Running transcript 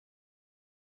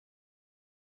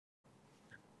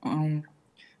Um,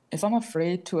 if I'm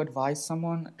afraid to advise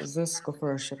someone, is this kufr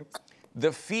or shirk?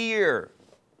 The fear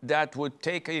that would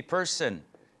take a person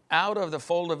out of the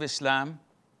fold of Islam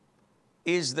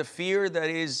is the fear that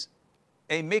is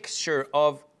a mixture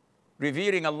of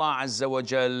revering Allah Azza wa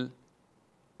Jal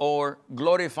or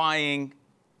glorifying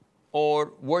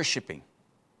or worshipping.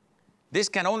 This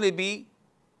can only be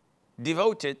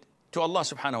devoted to Allah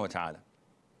subhanahu wa ta'ala.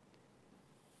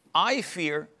 I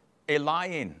fear a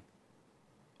lion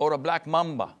or a black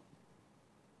mamba.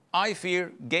 I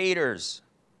fear gators.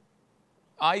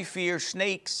 I fear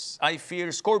snakes. I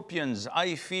fear scorpions.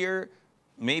 I fear,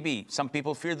 maybe some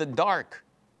people fear the dark,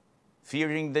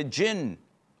 fearing the jinn.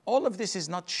 All of this is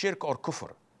not shirk or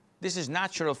kufr. This is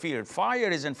natural fear. Fire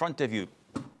is in front of you.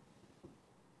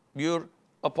 You're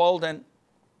appalled and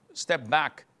step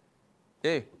back.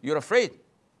 Hey, you're afraid.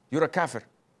 You're a kafir.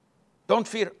 Don't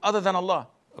fear other than Allah.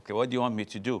 Okay, what do you want me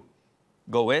to do?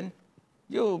 Go in?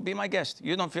 You be my guest.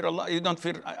 You don't fear Allah. You don't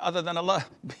fear other than Allah.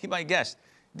 Be my guest.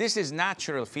 This is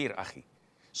natural fear, akhi.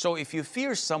 So if you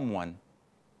fear someone,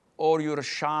 or you're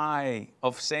shy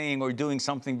of saying or doing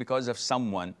something because of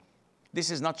someone, this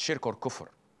is not shirk or kufr.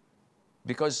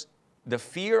 Because the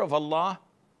fear of Allah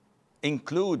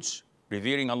includes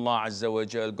revering Allah Azza wa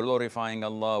Jal, glorifying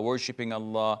Allah, worshipping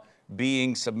Allah,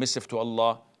 being submissive to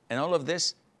Allah. And all of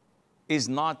this is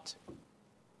not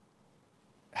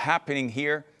happening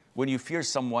here when you fear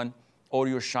someone or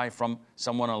you're shy from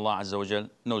someone Allah Azza wa Jal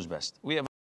knows best. We have